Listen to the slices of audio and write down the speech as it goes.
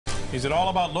Is it all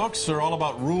about looks or all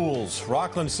about rules?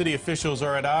 Rocklin city officials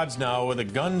are at odds now with a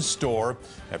gun store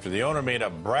after the owner made a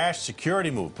brash security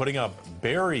move, putting up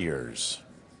barriers.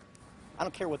 I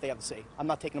don't care what they have to say. I'm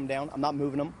not taking them down. I'm not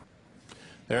moving them.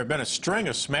 There have been a string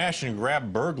of smash and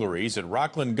grab burglaries at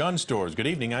Rocklin gun stores. Good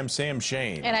evening, I'm Sam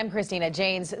Shane. And I'm Christina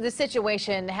Janes. The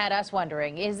situation had us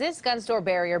wondering, is this gun store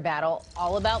barrier battle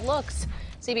all about looks?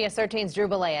 CBS 13's Drew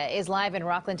Balea is live in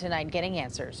Rocklin tonight getting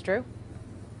answers. Drew?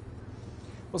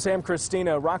 Well, Sam,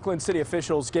 Christina, Rocklin city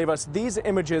officials gave us these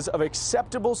images of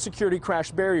acceptable security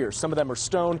crash barriers. Some of them are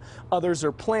stone, others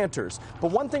are planters.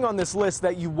 But one thing on this list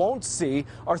that you won't see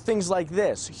are things like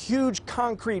this, huge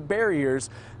concrete barriers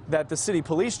that the city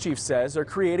police chief says are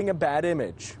creating a bad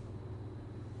image.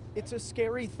 It's a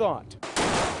scary thought.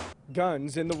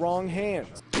 Guns in the wrong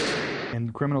hands.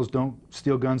 And criminals don't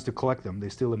steal guns to collect them. They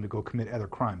steal them to go commit other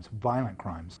crimes, violent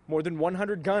crimes. More than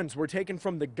 100 guns were taken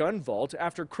from the gun vault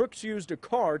after crooks used a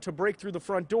car to break through the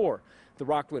front door. The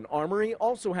Rocklin Armory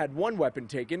also had one weapon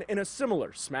taken in a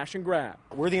similar smash and grab.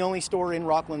 We're the only store in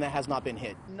Rocklin that has not been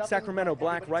hit. Sacramento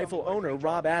Black Rifle owner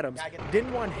Rob Adams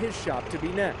didn't want his shop to be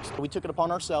next. We took it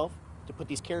upon ourselves to put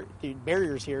these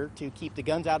barriers here to keep the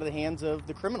guns out of the hands of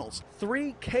the criminals.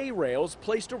 3 K-rails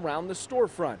placed around the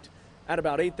storefront. At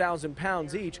about 8,000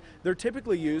 pounds each, they're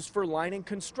typically used for lining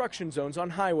construction zones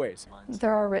on highways.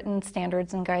 There are written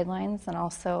standards and guidelines and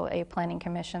also a planning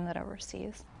commission that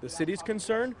oversees. The city's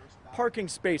concern? Parking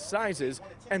space sizes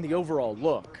and the overall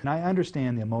look. And I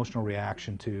understand the emotional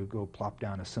reaction to go plop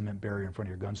down a cement barrier in front of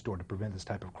your gun store to prevent this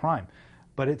type of crime,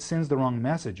 but it sends the wrong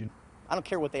message. I don't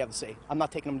care what they have to say. I'm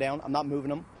not taking them down. I'm not moving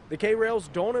them. The K-rails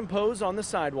don't impose on the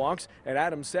sidewalks, and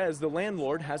Adams says the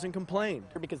landlord hasn't complained.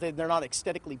 Because they're not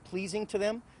aesthetically pleasing to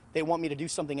them. They want me to do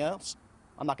something else.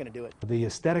 I'm not going to do it. The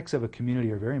aesthetics of a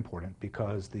community are very important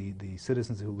because the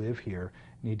citizens who live here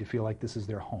need to feel like this is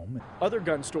their home. Other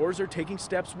gun stores are taking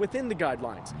steps within the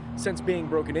guidelines. Since being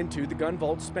broken into, the gun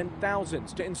vault spent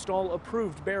thousands to install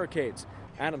approved barricades.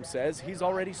 Adams says he's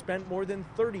already spent more than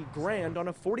 30 grand on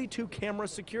a 42-camera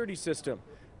security system.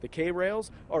 The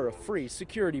K-rails are a free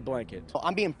security blanket.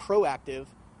 I'm being proactive.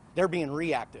 They're being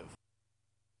reactive.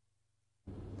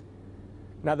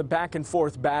 Now, the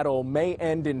back-and-forth battle may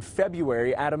end in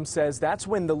February. Adams says that's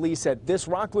when the lease at this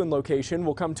Rocklin location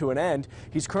will come to an end.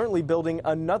 He's currently building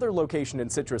another location in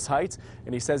Citrus Heights,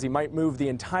 and he says he might move the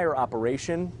entire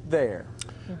operation there.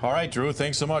 All right, Drew,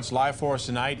 thanks so much. Live for us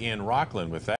tonight in Rocklin with that.